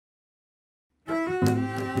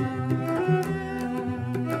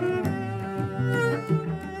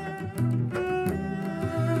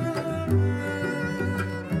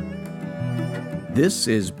This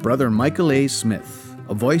is Brother Michael A. Smith,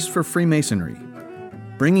 a voice for Freemasonry,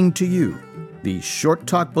 bringing to you the Short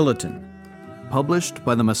Talk Bulletin, published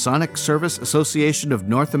by the Masonic Service Association of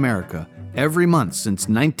North America every month since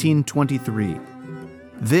 1923.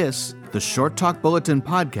 This, the Short Talk Bulletin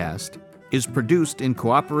podcast, is produced in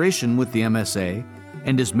cooperation with the MSA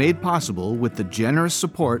and is made possible with the generous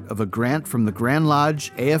support of a grant from the Grand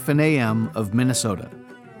Lodge AF&AM of Minnesota.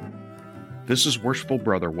 This is Worshipful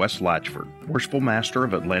Brother Wes Latchford, Worshipful Master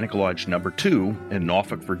of Atlantic Lodge No. 2 in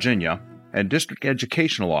Norfolk, Virginia, and District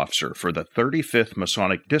Educational Officer for the 35th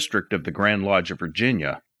Masonic District of the Grand Lodge of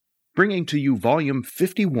Virginia, bringing to you Volume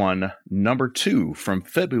 51, No. 2 from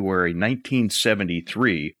February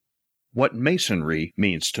 1973, What Masonry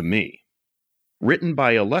Means to Me. Written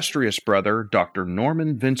by illustrious brother Dr.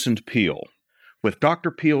 Norman Vincent Peale. With Dr.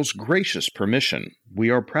 Peale's gracious permission, we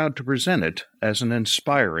are proud to present it as an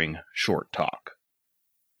inspiring short talk.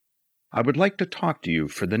 I would like to talk to you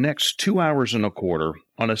for the next 2 hours and a quarter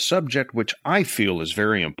on a subject which I feel is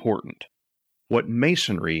very important: what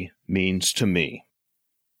Masonry means to me.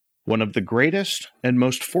 One of the greatest and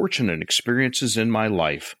most fortunate experiences in my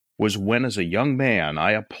life was when, as a young man,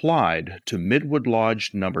 I applied to Midwood Lodge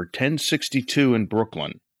No. 1062 in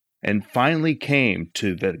Brooklyn, and finally came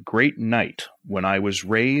to the great night when I was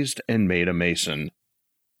raised and made a Mason.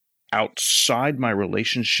 Outside my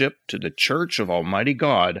relationship to the Church of Almighty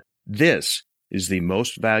God, this is the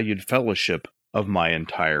most valued fellowship of my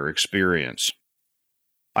entire experience.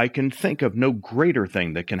 I can think of no greater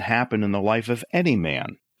thing that can happen in the life of any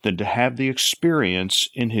man than to have the experience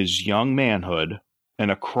in his young manhood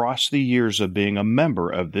and across the years of being a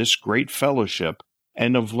member of this great fellowship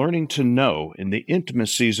and of learning to know in the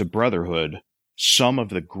intimacies of brotherhood some of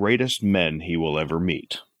the greatest men he will ever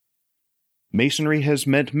meet. Masonry has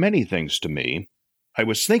meant many things to me. I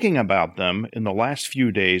was thinking about them in the last few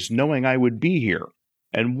days, knowing I would be here,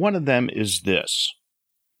 and one of them is this: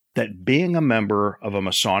 that being a member of a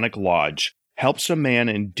Masonic lodge helps a man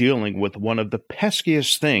in dealing with one of the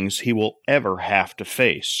peskiest things he will ever have to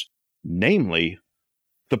face, namely,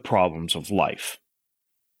 the problems of life.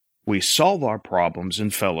 We solve our problems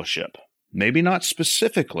in fellowship, maybe not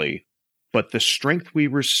specifically, but the strength we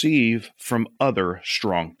receive from other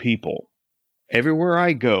strong people. Everywhere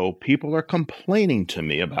I go, people are complaining to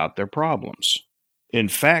me about their problems. In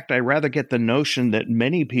fact, I rather get the notion that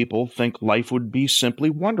many people think life would be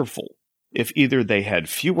simply wonderful if either they had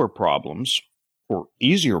fewer problems, or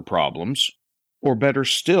easier problems, or better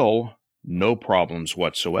still, no problems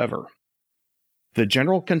whatsoever. The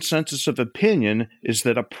general consensus of opinion is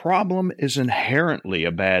that a problem is inherently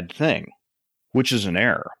a bad thing, which is an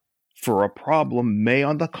error, for a problem may,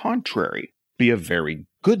 on the contrary, be a very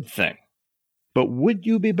good thing. But would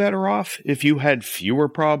you be better off if you had fewer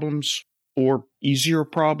problems, or easier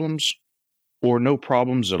problems, or no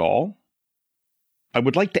problems at all? I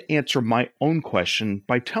would like to answer my own question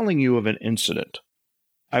by telling you of an incident.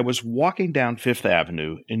 I was walking down Fifth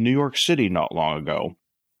Avenue in New York City not long ago,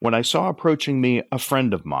 when I saw approaching me a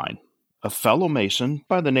friend of mine, a fellow Mason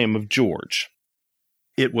by the name of George.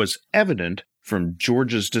 It was evident from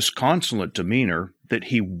George's disconsolate demeanor that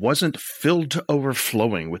he wasn't filled to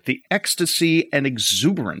overflowing with the ecstasy and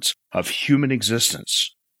exuberance of human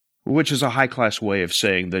existence, which is a high-class way of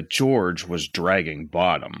saying that George was dragging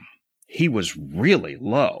bottom. He was really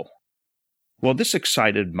low. Well, this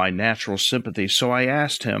excited my natural sympathy, so I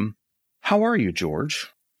asked him, "How are you, George?"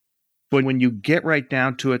 But when you get right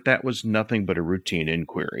down to it, that was nothing but a routine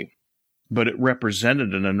inquiry. But it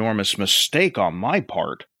represented an enormous mistake on my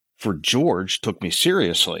part, for George took me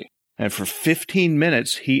seriously, and for 15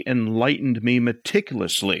 minutes he enlightened me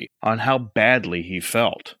meticulously on how badly he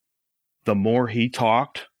felt. The more he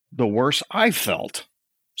talked, the worse I felt.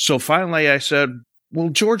 So finally I said, "Well,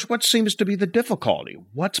 George, what seems to be the difficulty?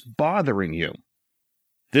 What's bothering you?"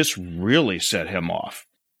 This really set him off.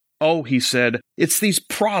 "Oh," he said, "it's these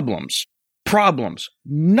problems. Problems.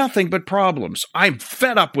 Nothing but problems. I'm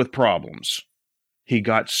fed up with problems." He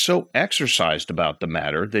got so exercised about the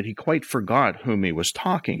matter that he quite forgot whom he was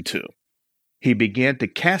talking to. He began to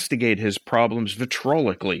castigate his problems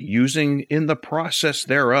vitriolically, using in the process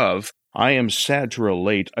thereof, I am sad to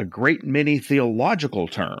relate, a great many theological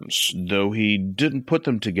terms, though he didn't put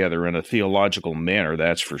them together in a theological manner,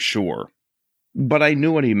 that's for sure. But I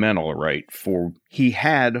knew what he meant all right, for he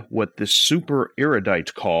had what the super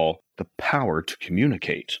erudite call the power to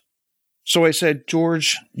communicate. So I said,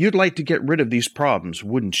 "George, you'd like to get rid of these problems,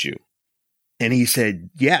 wouldn't you?" And he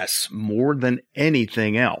said, "Yes, more than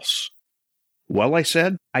anything else." "Well," I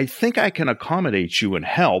said, "I think I can accommodate you and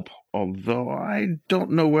help, although I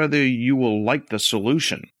don't know whether you will like the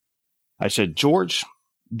solution." I said, "George,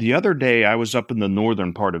 The other day, I was up in the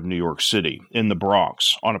northern part of New York City, in the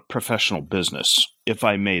Bronx, on a professional business, if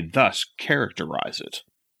I may thus characterize it.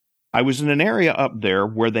 I was in an area up there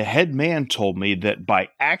where the head man told me that by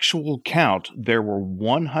actual count, there were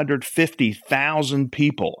 150,000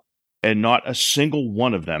 people, and not a single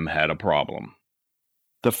one of them had a problem.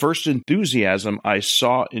 The first enthusiasm I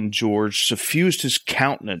saw in George suffused his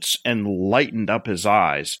countenance and lightened up his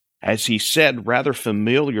eyes, as he said rather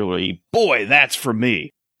familiarly, "Boy, that's for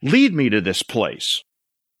me. Lead me to this place."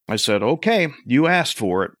 I said, "Okay, you asked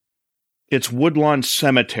for it. It's Woodlawn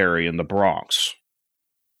Cemetery in the Bronx."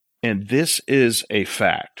 And this is a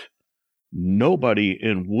fact. Nobody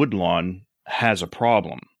in Woodlawn has a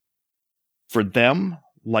problem. For them,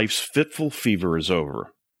 life's fitful fever is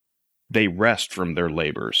over. They rest from their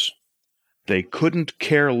labors. They couldn't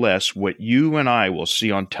care less what you and I will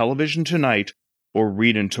see on television tonight or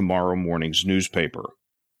read in tomorrow morning's newspaper.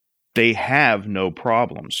 They have no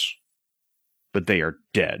problems, but they are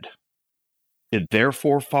dead. It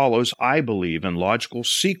therefore follows, I believe, in logical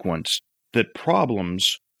sequence, that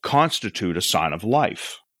problems constitute a sign of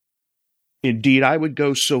life. Indeed, I would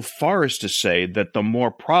go so far as to say that the more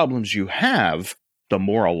problems you have, the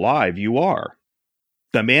more alive you are.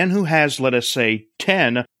 The man who has, let us say,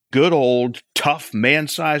 10 good old, tough,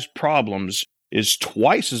 man-sized problems is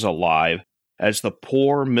twice as alive as the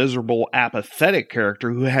poor, miserable, apathetic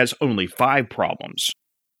character who has only 5 problems.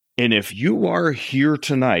 And if you are here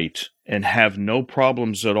tonight and have no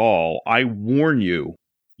problems at all, I warn you,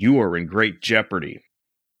 you are in great jeopardy.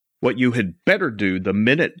 What you had better do the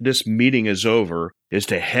minute this meeting is over is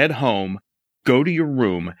to head home, go to your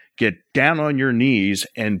room, get down on your knees,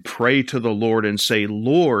 and pray to the Lord and say,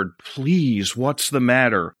 "Lord, please, what's the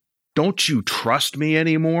matter? Don't you trust me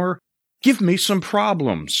anymore? Give me some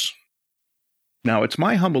problems." Now, it's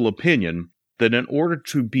my humble opinion that in order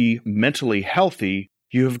to be mentally healthy,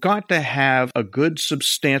 you have got to have a good,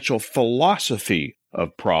 substantial philosophy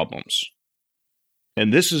of problems.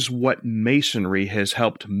 And this is what Masonry has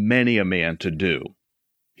helped many a man to do.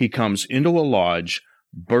 He comes into a lodge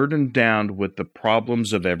burdened down with the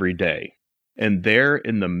problems of every day, and there,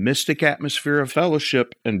 in the mystic atmosphere of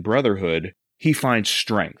fellowship and brotherhood, he finds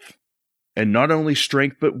strength. And not only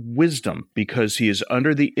strength, but wisdom, because he is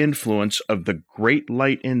under the influence of the great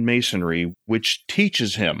light in Masonry, which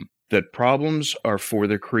teaches him that problems are for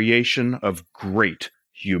the creation of great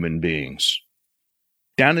human beings.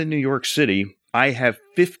 Down in New York City, I have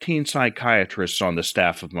 15 psychiatrists on the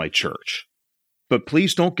staff of my church. But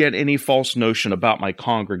please don't get any false notion about my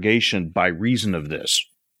congregation by reason of this.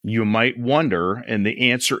 You might wonder, and the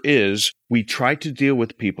answer is, we try to deal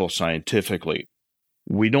with people scientifically.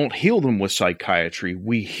 We don't heal them with psychiatry,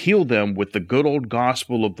 we heal them with the good old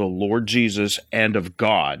gospel of the Lord Jesus and of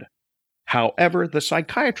God. However, the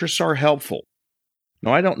psychiatrists are helpful.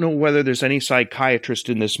 Now, I don't know whether there's any psychiatrist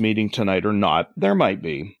in this meeting tonight or not. There might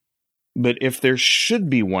be. But if there should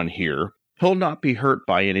be one here, he'll not be hurt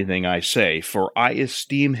by anything I say, for I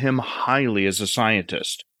esteem him highly as a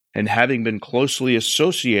scientist, and having been closely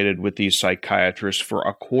associated with these psychiatrists for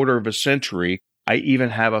a quarter of a century, I even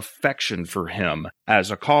have affection for him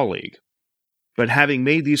as a colleague. But having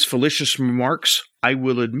made these fallacious remarks, I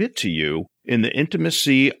will admit to you, in the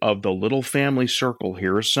intimacy of the little family circle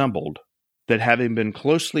here assembled, that having been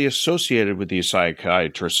closely associated with these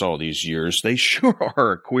psychiatrists all these years, they sure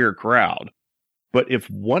are a queer crowd. But if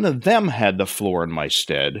one of them had the floor in my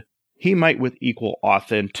stead, he might with equal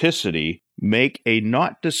authenticity make a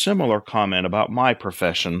not dissimilar comment about my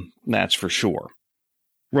profession, that's for sure.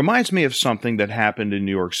 Reminds me of something that happened in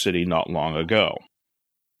New York City not long ago.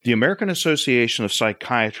 The American Association of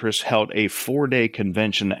Psychiatrists held a 4-day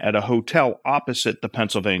convention at a hotel opposite the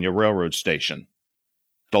Pennsylvania Railroad station.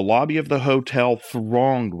 The lobby of the hotel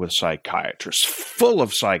thronged with psychiatrists, full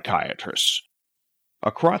of psychiatrists.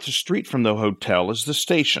 Across the street from the hotel is the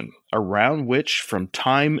station, around which, from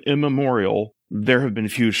time immemorial, there have been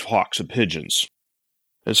huge flocks of pigeons.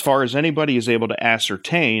 As far as anybody is able to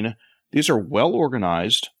ascertain, these are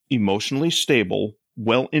well-organized, emotionally stable,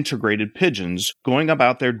 well-integrated pigeons going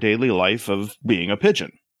about their daily life of being a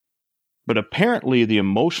pigeon. But apparently the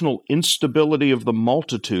emotional instability of the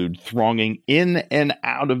multitude thronging in and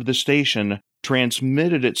out of the station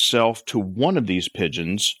transmitted itself to one of these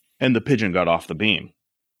pigeons, and the pigeon got off the beam.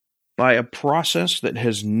 By a process that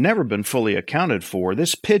has never been fully accounted for,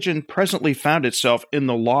 this pigeon presently found itself in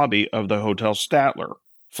the lobby of the Hotel Statler,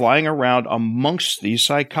 flying around amongst these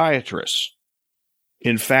psychiatrists.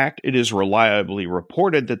 In fact, it is reliably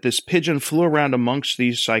reported that this pigeon flew around amongst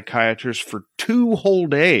these psychiatrists for 2 whole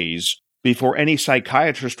days before any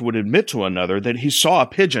psychiatrist would admit to another that he saw a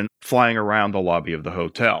pigeon flying around the lobby of the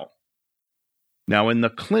hotel. Now, in the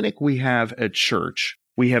clinic we have at church,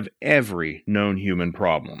 we have every known human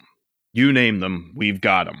problem. You name them, we've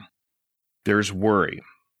got them. There's worry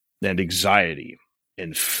and anxiety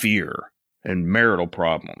and fear and marital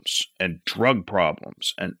problems and drug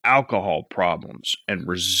problems and alcohol problems and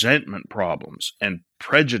resentment problems and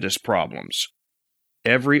prejudice problems.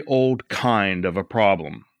 Every old kind of a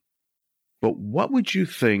problem. But what would you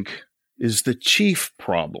think is the chief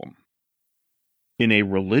problem? In a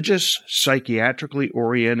religious, psychiatrically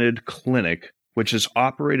oriented clinic, which has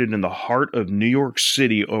operated in the heart of New York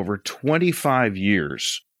City over 25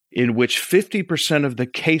 years, in which 50% of the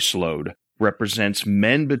caseload represents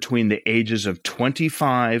men between the ages of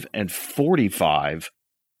 25 and 45,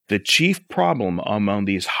 the chief problem among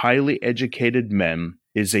these highly educated men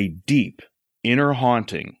is a deep, inner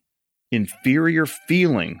haunting, inferior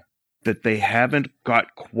feeling that they haven't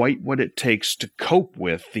got quite what it takes to cope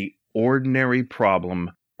with the ordinary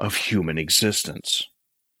problem of human existence.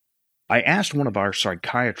 I asked one of our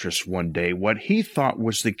psychiatrists one day what he thought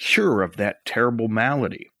was the cure of that terrible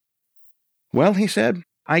malady. Well, he said,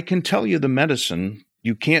 I can tell you the medicine.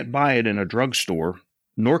 You can't buy it in a drugstore,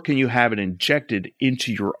 nor can you have it injected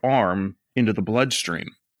into your arm, into the bloodstream.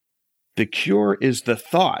 The cure is the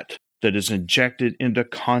thought that is injected into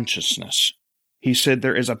consciousness. He said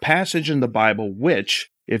there is a passage in the Bible which,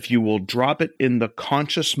 if you will drop it in the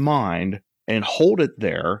conscious mind and hold it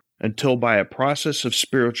there until by a process of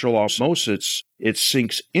spiritual osmosis it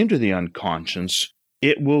sinks into the unconscious,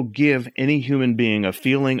 it will give any human being a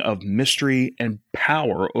feeling of mystery and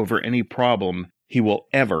power over any problem he will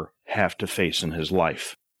ever have to face in his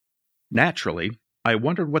life. Naturally, I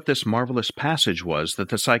wondered what this marvelous passage was that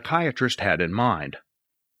the psychiatrist had in mind.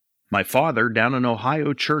 My father, down in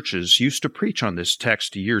Ohio churches, used to preach on this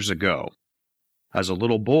text years ago. As a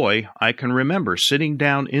little boy, I can remember sitting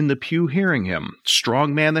down in the pew hearing him,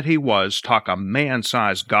 strong man that he was, talk a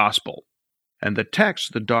man-sized gospel. And the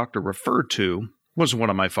text the doctor referred to was one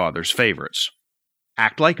of my father's favorites.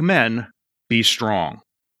 Act like men, be strong.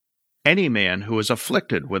 Any man who is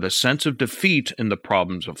afflicted with a sense of defeat in the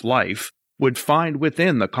problems of life would find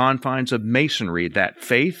within the confines of Masonry that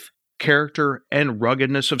faith, character, and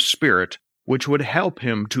ruggedness of spirit which would help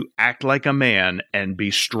him to act like a man and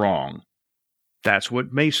be strong. That's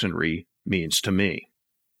what Masonry means to me.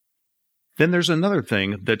 Then there's another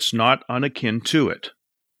thing that's not unakin to it.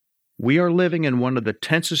 We are living in one of the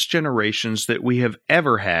tensest generations that we have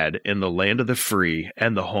ever had in the land of the free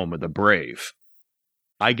and the home of the brave.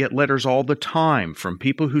 I get letters all the time from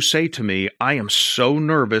people who say to me, I am so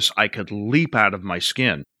nervous I could leap out of my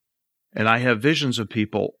skin. And I have visions of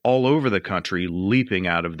people all over the country leaping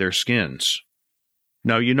out of their skins.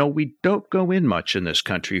 Now, we don't go in much in this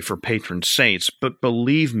country for patron saints, but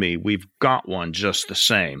believe me, we've got one just the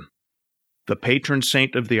same. The patron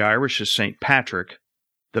saint of the Irish is St. Patrick.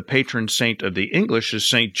 The patron saint of the English is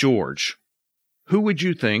St. George. Who would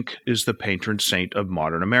you think is the patron saint of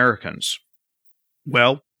modern Americans?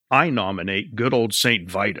 Well, I nominate good old St.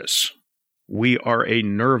 Vitus. We are a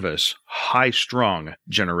nervous, high-strung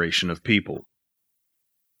generation of people.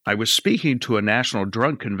 I was speaking to a national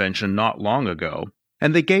drug convention not long ago,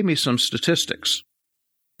 and they gave me some statistics.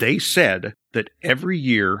 They said that every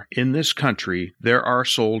year in this country there are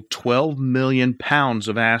sold 12 million pounds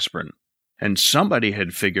of aspirin, and somebody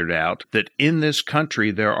had figured out that in this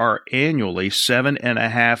country there are annually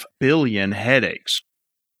 7.5 billion headaches.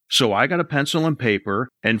 So I got a pencil and paper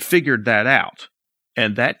and figured that out.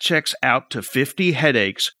 And that checks out to 50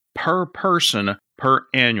 headaches per person per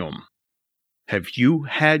annum. Have you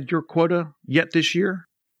had your quota yet this year?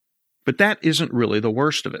 But that isn't really the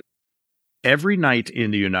worst of it. Every night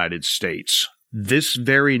in the United States, this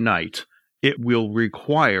very night, it will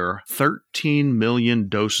require 13 million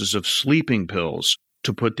doses of sleeping pills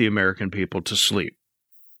to put the American people to sleep.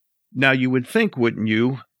 Now you would think, wouldn't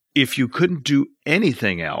you, if you couldn't do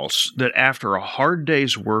anything else, that after a hard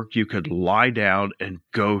day's work you could lie down and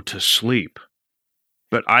go to sleep.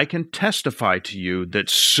 But I can testify to you that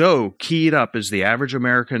so keyed up is the average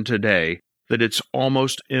American today that it's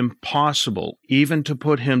almost impossible even to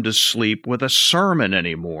put him to sleep with a sermon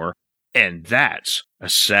anymore, and that's a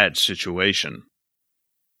sad situation.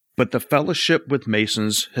 But the fellowship with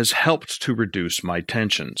Masons has helped to reduce my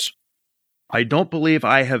tensions. I don't believe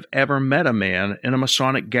I have ever met a man in a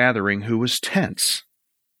Masonic gathering who was tense.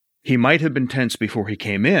 He might have been tense before he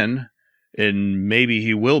came in, and maybe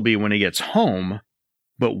he will be when he gets home,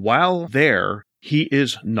 but while there, he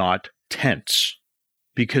is not tense,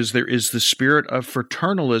 because there is the spirit of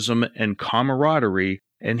fraternalism and camaraderie,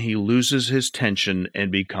 and he loses his tension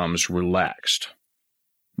and becomes relaxed.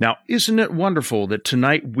 Now, isn't it wonderful that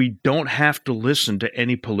tonight we don't have to listen to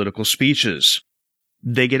any political speeches?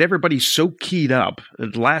 They get everybody so keyed up.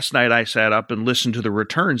 Last night I sat up and listened to the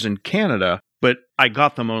returns in Canada, but I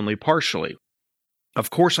got them only partially. Of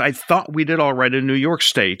course, I thought we did all right in New York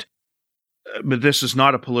State, but this is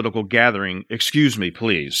not a political gathering. Excuse me,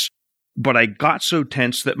 please. But I got so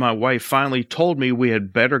tense that my wife finally told me we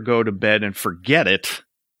had better go to bed and forget it,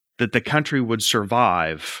 that the country would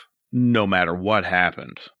survive no matter what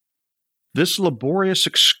happened. This laborious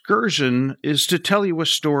excursion is to tell you a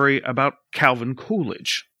story about Calvin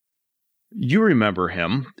Coolidge. You remember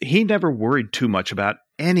him. He never worried too much about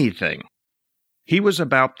anything. He was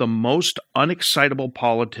about the most unexcitable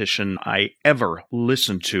politician I ever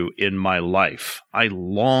listened to in my life. I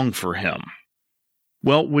long for him.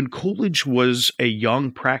 Well, when Coolidge was a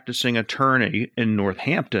young practicing attorney in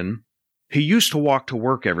Northampton, he used to walk to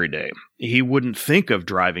work every day. He wouldn't think of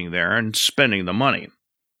driving there and spending the money.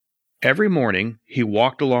 Every morning, he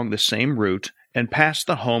walked along the same route and passed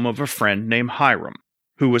the home of a friend named Hiram,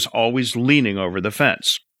 who was always leaning over the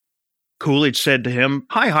fence. Coolidge said to him,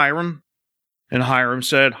 "Hi, Hiram." And Hiram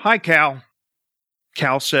said, "Hi, Cal."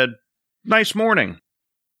 Cal said, "Nice morning."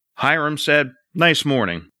 Hiram said, "Nice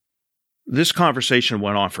morning." This conversation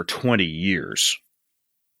went on for 20 years.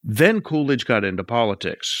 Then Coolidge got into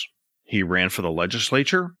politics. He ran for the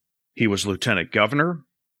legislature. He was lieutenant governor.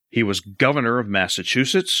 He was governor of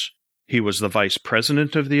Massachusetts. He was the vice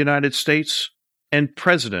president of the United States and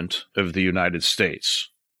president of the United States.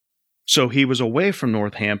 So he was away from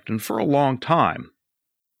Northampton for a long time.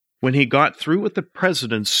 When he got through with the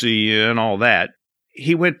presidency and all that,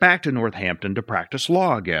 he went back to Northampton to practice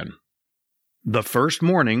law again. The first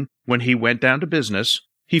morning, when he went down to business,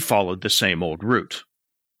 he followed the same old route.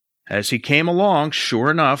 As he came along,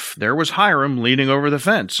 sure enough, there was Hiram leaning over the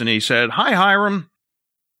fence, and he said, "Hi, Hiram."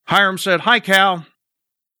 Hiram said, "Hi, Cal."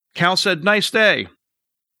 Cal said, "Nice day."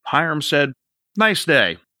 Hiram said, "Nice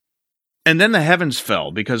day." And then the heavens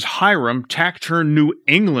fell because Hiram, taciturn New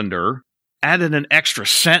Englander, added an extra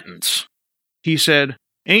sentence. He said,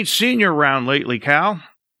 "Ain't seen you around lately, Cal."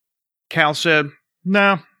 Cal said,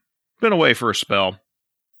 "No, been away for a spell."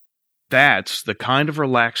 That's the kind of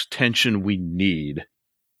relaxed tension we need.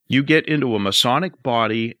 You get into a Masonic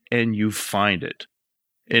body and you find it.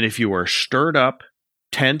 And if you are stirred up,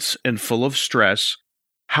 tense, and full of stress,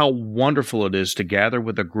 how wonderful it is to gather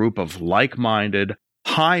with a group of like-minded,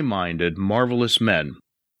 high-minded, marvelous men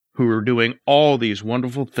who are doing all these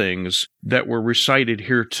wonderful things that were recited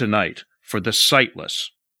here tonight for the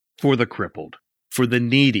sightless, for the crippled, for the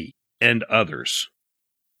needy, and others.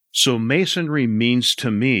 So Masonry means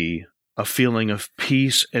to me a feeling of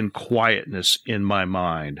peace and quietness in my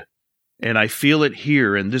mind, and I feel it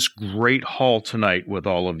here in this great hall tonight with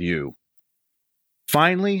all of you.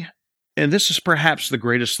 Finally, and this is perhaps the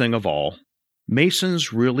greatest thing of all,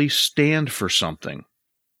 Masons really stand for something.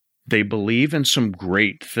 They believe in some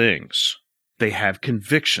great things. They have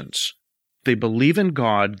convictions. They believe in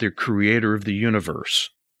God, the creator of the universe.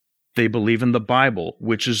 They believe in the Bible,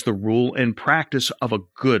 which is the rule and practice of a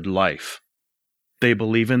good life. They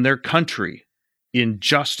believe in their country, in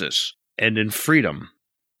justice, and in freedom.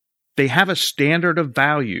 They have a standard of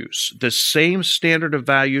values, the same standard of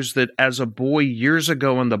values that as a boy years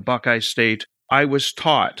ago in the Buckeye State, I was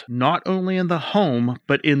taught not only in the home,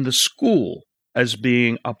 but in the school as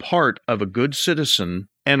being a part of a good citizen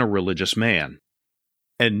and a religious man.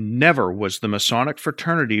 And never was the Masonic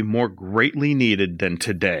fraternity more greatly needed than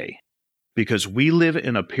today, because we live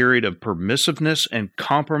in a period of permissiveness and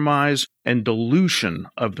compromise and dilution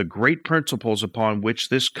of the great principles upon which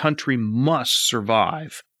this country must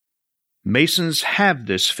survive. Masons have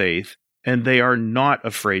this faith, and they are not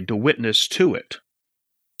afraid to witness to it.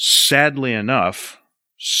 Sadly enough,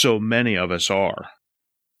 so many of us are.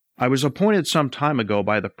 I was appointed some time ago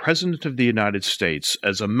by the President of the United States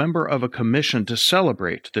as a member of a commission to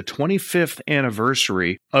celebrate the 25th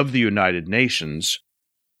anniversary of the United Nations,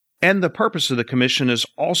 and the purpose of the commission is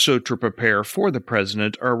also to prepare for the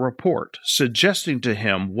President a report suggesting to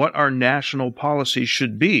him what our national policy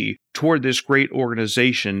should be toward this great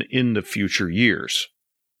organization in the future years.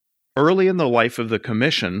 Early in the life of the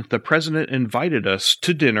commission, the President invited us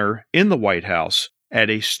to dinner in the White House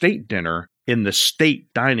at a state dinner in the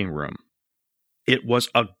state dining room. It was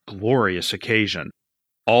a glorious occasion.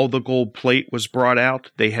 All the gold plate was brought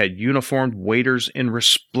out. They had uniformed waiters in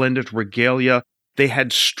resplendent regalia. They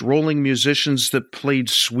had strolling musicians that played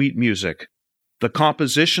sweet music. The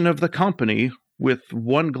composition of the company, with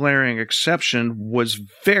one glaring exception, was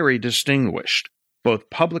very distinguished, both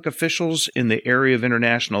public officials in the area of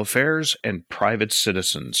international affairs and private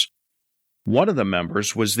citizens. One of the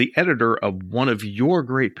members was the editor of one of your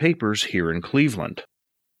great papers here in Cleveland.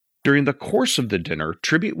 During the course of the dinner,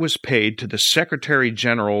 tribute was paid to the Secretary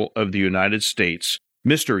General of the United States,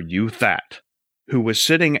 Mr. Hugh That, who was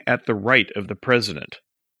sitting at the right of the President.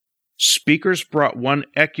 Speakers brought one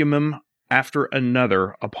encomium after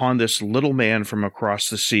another upon this little man from across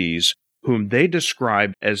the seas, whom they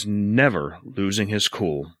described as never losing his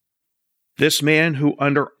cool. This man who,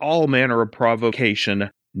 under all manner of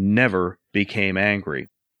provocation, never became angry.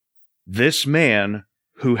 This man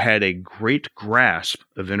who had a great grasp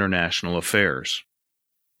of international affairs.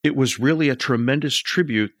 It was really a tremendous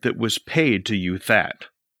tribute that was paid to Hugh That.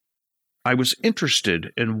 I was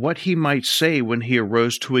interested in what he might say when he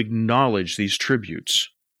arose to acknowledge these tributes.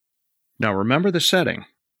 Now remember the setting,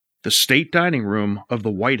 the state dining room of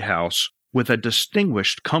the White House with a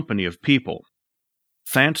distinguished company of people.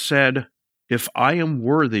 Thant said, "If I am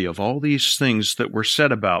worthy of all these things that were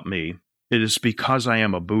said about me, it is because I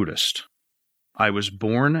am a Buddhist. I was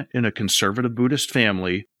born in a conservative Buddhist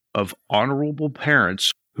family of honorable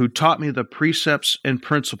parents who taught me the precepts and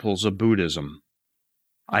principles of Buddhism.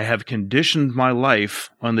 I have conditioned my life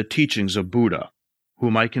on the teachings of Buddha,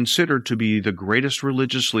 whom I consider to be the greatest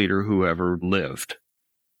religious leader who ever lived.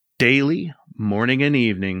 Daily, morning and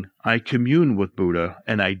evening, I commune with Buddha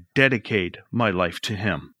and I dedicate my life to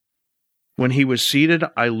him." When he was seated,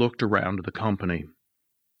 I looked around the company.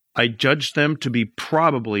 I judged them to be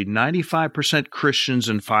probably 95% Christians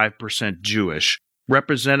and 5% Jewish,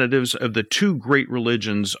 representatives of the two great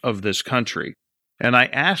religions of this country. And I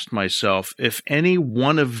asked myself if any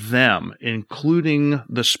one of them, including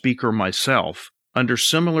the speaker myself, under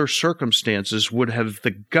similar circumstances would have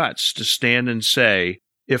the guts to stand and say,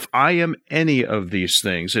 "If I am any of these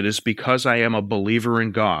things, it is because I am a believer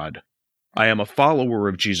in God. I am a follower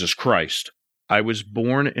of Jesus Christ. I was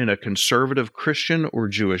born in a conservative Christian or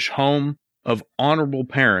Jewish home of honorable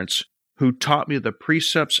parents who taught me the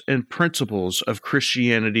precepts and principles of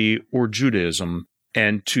Christianity or Judaism,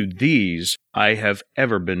 and to these I have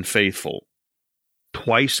ever been faithful.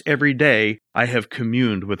 Twice every day I have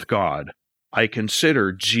communed with God. I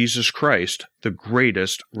consider Jesus Christ the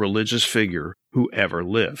greatest religious figure who ever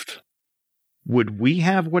lived." Would we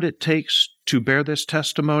have what it takes to bear this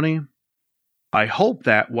testimony? I hope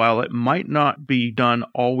that while it might not be done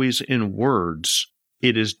always in words,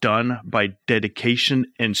 it is done by dedication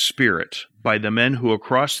and spirit by the men who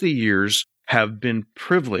across the years have been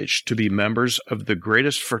privileged to be members of the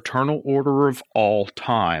greatest fraternal order of all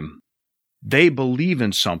time. They believe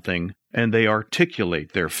in something and they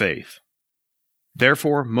articulate their faith.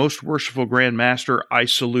 Therefore, most worshipful Grand Master, I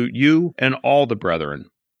salute you and all the brethren,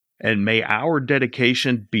 and may our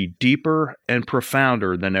dedication be deeper and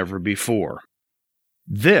profounder than ever before.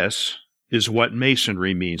 This is what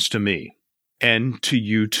Masonry means to me, and to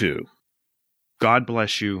you too. God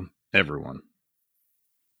bless you, everyone.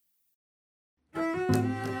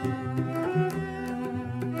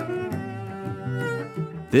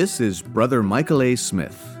 This is Brother Michael A.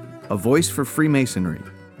 Smith, a voice for Freemasonry.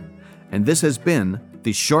 And this has been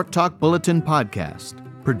the Short Talk Bulletin podcast,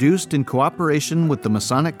 produced in cooperation with the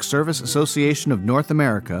Masonic Service Association of North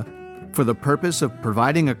America for the purpose of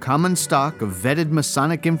providing a common stock of vetted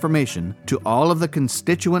Masonic information to all of the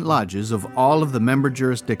constituent lodges of all of the member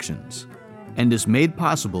jurisdictions, and is made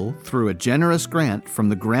possible through a generous grant from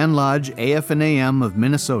the Grand Lodge AF&AM of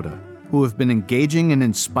Minnesota, who have been engaging and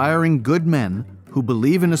inspiring good men who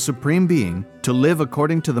believe in a supreme being to live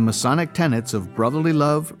according to the Masonic tenets of brotherly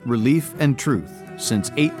love, relief, and truth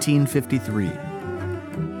since 1853.